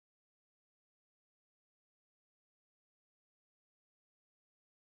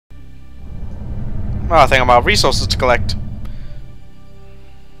Oh, I think I'm out of resources to collect.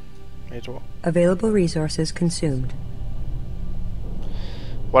 Available resources consumed.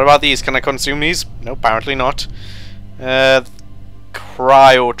 What about these? Can I consume these? No, apparently not.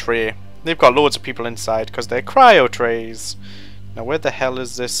 Cryo tray. They've got loads of people inside because they're cryo trays. Now where the hell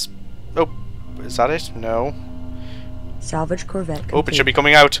is this? Oh, is that it? No. Salvage corvette complete. Oh, it should be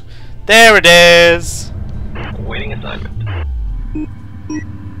coming out. There it is! Awaiting assignment.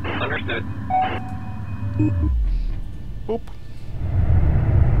 Understood. Boop.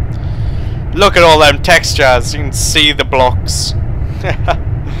 Look at all them textures. You can see the blocks.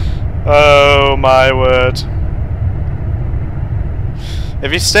 Oh my word.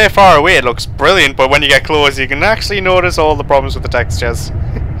 If you stay far away it looks brilliant, but when you get close you can actually notice all the problems with the textures.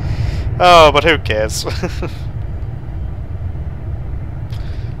 Oh, but who cares?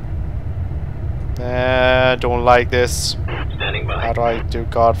 Don't like this. Standing by. How do I do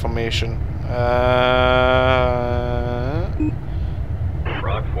guard formation?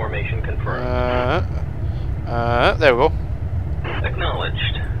 Rock formation confirmed. There we go.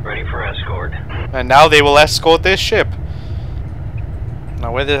 Acknowledged. Ready for escort. And now they will escort this ship.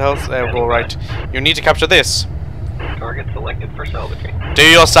 Now where the hell's... There we go, right. You need to capture this. Target selected for salvaging. Do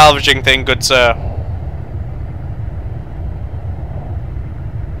your salvaging thing, good sir.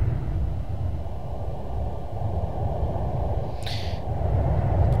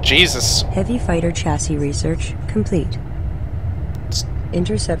 Jesus. Heavy fighter chassis research complete.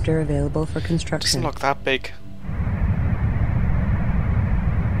 Interceptor available for construction. Doesn't look that big.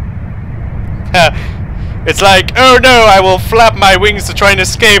 It's like, oh no, I will flap my wings to try and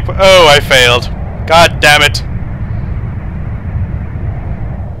escape. Oh, I failed. God damn it.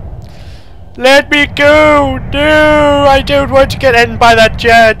 Let me go! No, I don't want to get eaten by that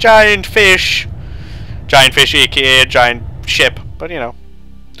giant fish. Giant fish, aka giant ship. But you know,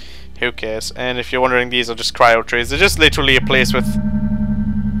 who cares? And if you're wondering, these are just cryo trays. They're just literally a place with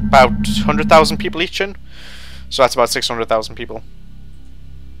about 100,000 people each in. So that's about 600,000 people.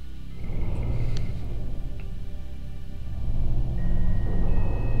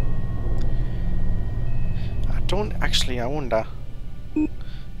 Don't actually, I wonder,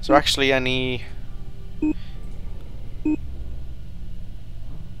 is there actually any...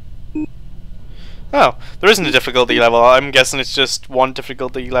 Oh, there isn't a difficulty level. I'm guessing it's just one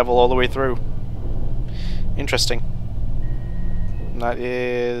difficulty level all the way through. Interesting. That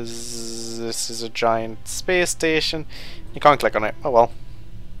is... This is a giant space station. You can't click on it. Oh well.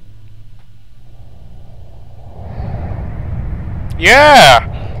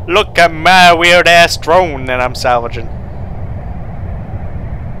 Yeah! Look at my weird ass drone that I'm salvaging.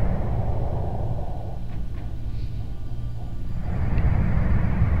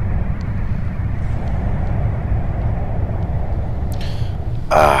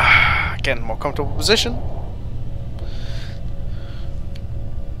 Getting more comfortable position.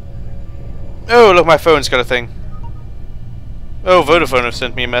 Oh, look, my phone's got a thing. Oh, Vodafone have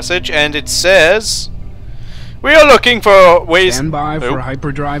sent me a message, and it says... We are looking for ways... Stand by for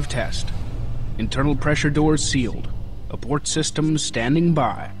hyperdrive test. Internal pressure doors sealed. Abort systems standing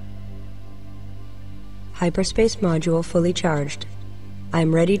by. Hyperspace module fully charged. I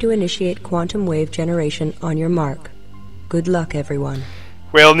am ready to initiate quantum wave generation on your mark. Good luck, everyone.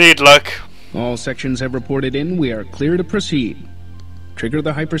 We'll need luck. All sections have reported in. We are clear to proceed. Trigger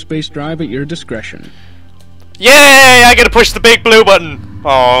the hyperspace drive at your discretion. Yay! I get to push the big blue button.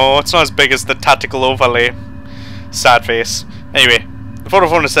 Oh, it's not as big as the tactical overlay. Sad face. Anyway, the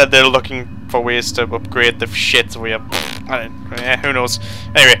Vodafone has said they're looking for ways to upgrade the shit we have. Who knows?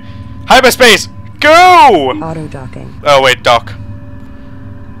 Anyway, hyperspace, go! Auto docking. Oh wait, dock.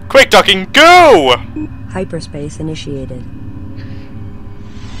 Quick docking, go! Hyperspace initiated.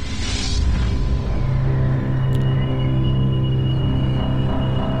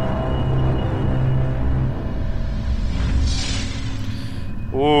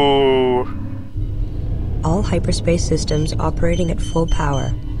 Ooh. All hyperspace systems operating at full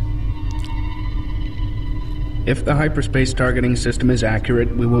power. If the hyperspace targeting system is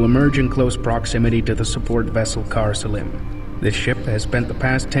accurate, we will emerge in close proximity to the support vessel Kar Salim. This ship has spent the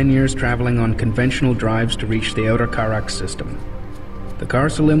past 10 years traveling on conventional drives to reach the outer Karak system. The Kar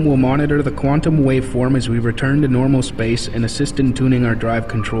Salim will monitor the quantum waveform as we return to normal space and assist in tuning our drive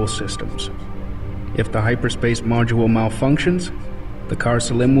control systems. If the hyperspace module malfunctions, the Kar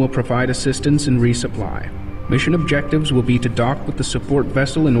Salim will provide assistance and resupply. Mission objectives will be to dock with the support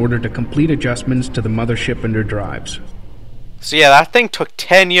vessel in order to complete adjustments to the mothership and her drives. So yeah, that thing took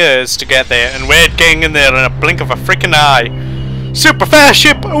 10 years to get there, and we're getting in there in a blink of a freaking eye. Super fast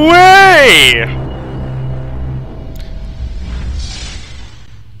ship away!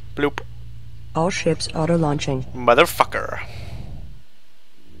 Bloop. All ships auto-launching. Motherfucker.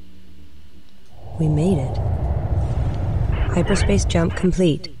 We made it. Hyperspace jump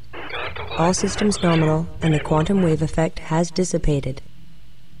complete. All systems nominal, and the quantum wave effect has dissipated.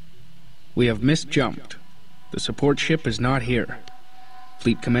 We have misjumped. The support ship is not here.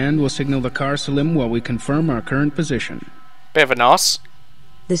 Fleet Command will signal the Car Salim while we confirm our current position. Bit of a nos.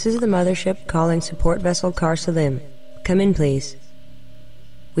 This is the mothership calling support vessel Car Salim. Come in, please.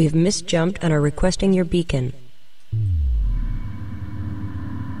 We have misjumped and are requesting your beacon.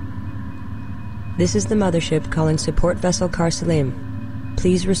 This is the mothership calling support vessel Car Salim.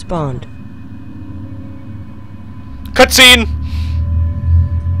 Please respond. Cutscene!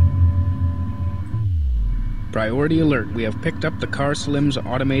 Priority alert. We have picked up the Car Salim's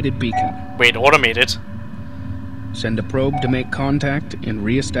automated beacon. Wait, automated? Send a probe to make contact and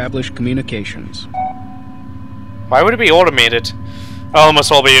re-establish communications. Why would it be automated? Oh,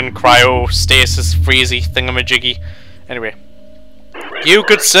 must all be in cryostasis, freezy, thingamajiggy. Anyway. You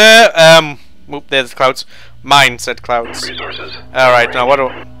good sir, whoop, there's the clouds. Mine, said clouds. Resources. Alright, now what do...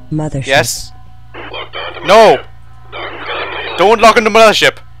 Mothership. Yes? Locked onto No! mothership. Don't lock into the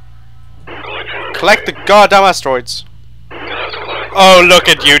mothership! Collection. Collect the goddamn asteroids! Oh, look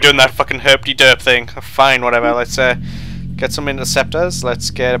at you doing that fucking herpty-derp thing. Fine, whatever, let's get some interceptors.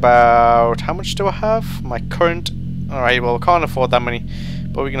 Let's get about... How much do I have? My current... Alright, well, we can't afford that many.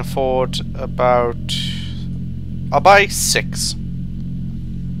 But we can afford about... I'll buy 6.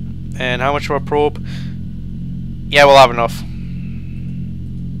 And how much for a probe? Yeah, we'll have enough.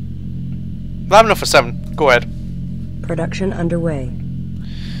 We'll have enough for 7. Go ahead. Production underway.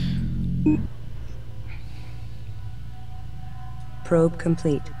 Probe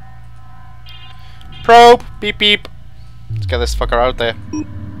complete. Probe! Beep beep! Let's get this fucker out there.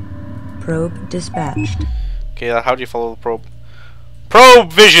 Probe dispatched. Okay, how do you follow the probe?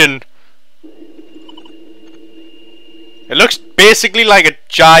 Probe vision! It looks basically like a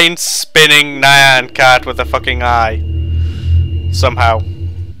giant spinning Nyan cat with a fucking eye. Somehow.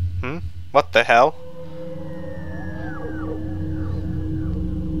 What the hell?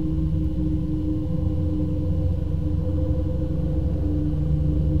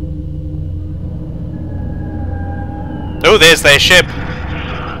 Oh, there's their ship.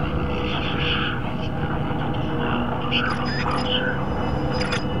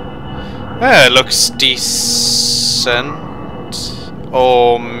 It looks decent.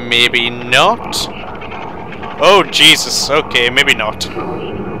 Or maybe not. Oh, Jesus. Okay, maybe not.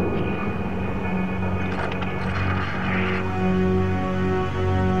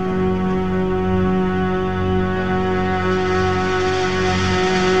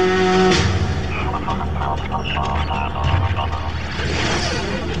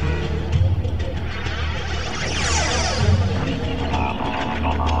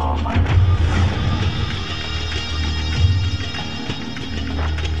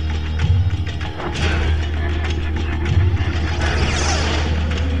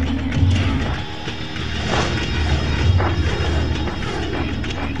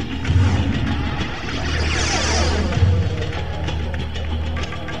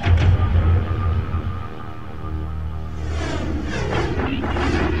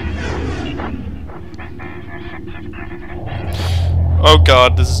 Oh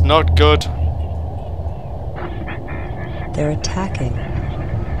god, this is not good. They're attacking.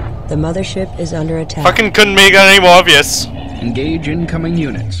 The mothership is under attack. Fucking couldn't make it any more obvious. Engage incoming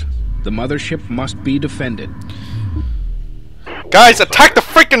units. The mothership must be defended. Guys, attack the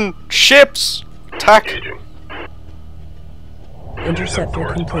freaking ships! Attack. Interceptor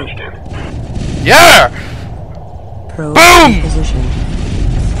complete. Yeah! Probe Boom! in position.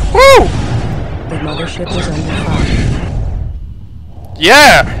 Woo! The mothership is under fire.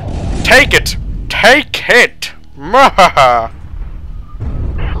 Yeah! Take it! Take it! Mwahaha!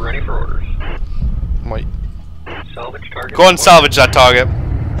 Ready for orders. Wait. Salvage target. Go and salvage that target.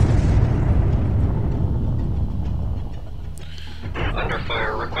 Under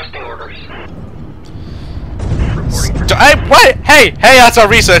fire. Requesting orders. Reporting for What? Hey! Hey, that's our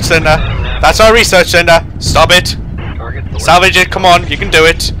research center! That's our research center! Stop it! target. Select. Salvage it, come on, you can do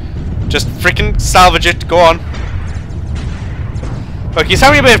it. Just freaking salvage it, go on. Look, he's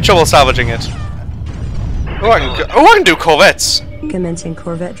having a bit of trouble salvaging it. Oh, I can do corvettes. Commencing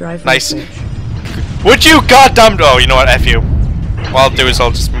Corvette drive Nice. research. Would you goddamn... Oh, you know what, F you. What I'll do is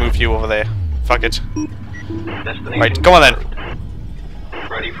I'll just move you over there. Fuck it. Destination Right, come on then. confirmed.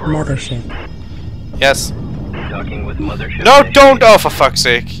 Ready for orders. Mothership. Yes. Docking with mothership. No, don't! Oh, for fuck's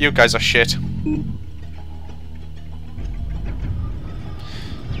sake. You guys are shit.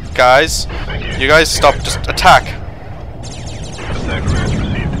 Guys, you guys stop. Just attack. Attack commands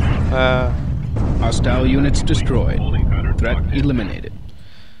received. Hostile units destroyed. Threat eliminated.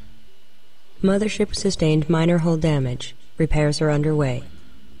 Mothership sustained minor hull damage. Repairs are underway.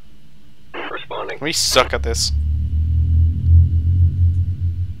 Responding. We suck at this.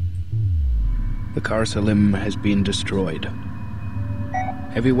 The Car Salim has been destroyed.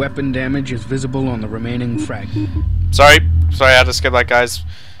 Heavy weapon damage is visible on the remaining frag. Sorry, I had to skip that, guys.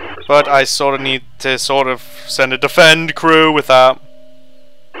 But I sort of need to send a defend crew with that.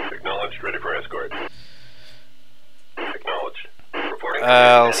 Acknowledged. Ready for escort. Acknowledged. Reporting.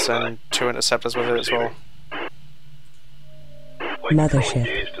 I'll send 2 interceptors with it as well. Mothership.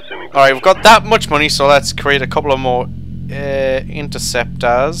 Alright, we've got that much money, so let's create a couple of more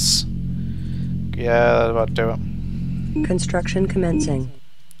interceptors. Yeah, that'll about do it. Construction commencing.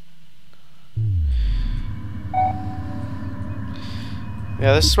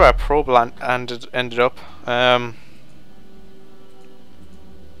 Yeah, this is where our probe ended up.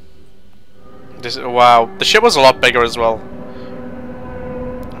 Wow, the ship was a lot bigger as well.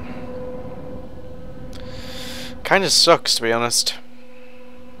 Kinda sucks, to be honest.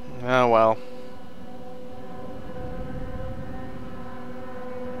 Oh well.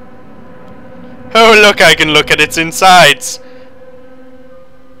 Oh look, I can look at its insides!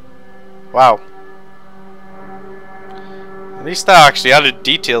 Wow. At least that actually added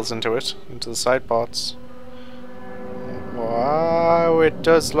details into it, into the side parts. Wow, it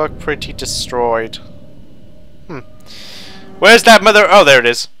does look pretty destroyed. Where's that mother? Oh, there it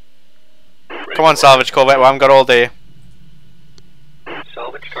is. Come on, salvage Corvette, we haven't got all day.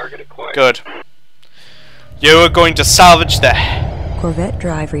 Salvage target acquired. Good. You are going to salvage the... Corvette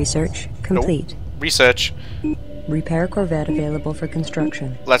drive research complete. Research. Repair Corvette available for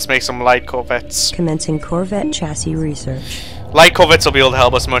construction. Let's make some light Corvettes. Commencing Corvette chassis research. Light Corvettes will be able to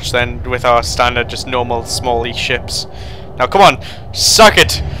help us much then with our standard, just normal, small ships. Now, come on, suck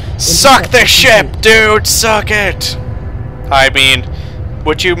it! Suck the ship, dude! Suck it! I mean,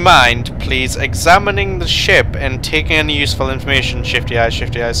 would you mind, please, examining the ship and taking any useful information? Shifty eyes,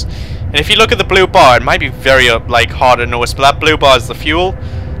 shifty eyes. And if you look at the blue bar, it might be very, hard to notice, but that blue bar is the fuel.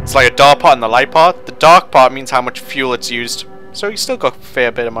 It's like a dark part and the light part. The dark part means how much fuel it's used. So you still got a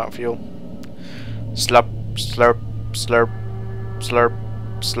fair bit amount of fuel. Slurp, slurp, slurp, slurp,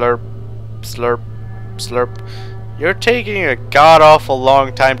 slurp, slurp, slurp. You're taking a god-awful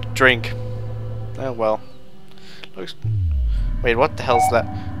long time to drink. Oh well. Looks... Wait, what the hell's that?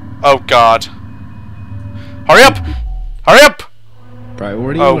 Oh god. Hurry up! Hurry up!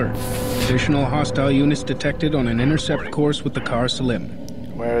 Priority alert. Additional hostile units detected on an intercept course with the Car Salim.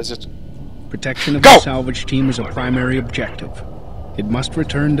 Where is it? Protection of the salvage team is a primary objective. It must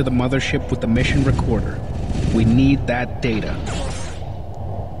return to the mothership with the mission recorder. We need that data.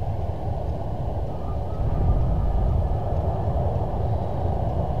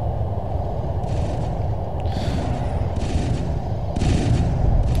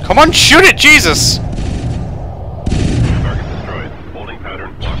 Come on, shoot it, Jesus! Target destroyed. Holding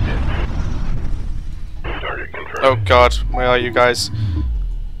pattern locked in. Target confirmed. Oh god, where are you guys?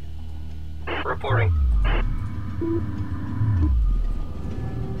 Reporting.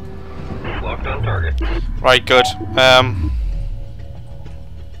 Locked on target. Right, good.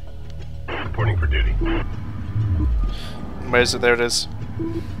 Reporting for duty. Where is it? There it is.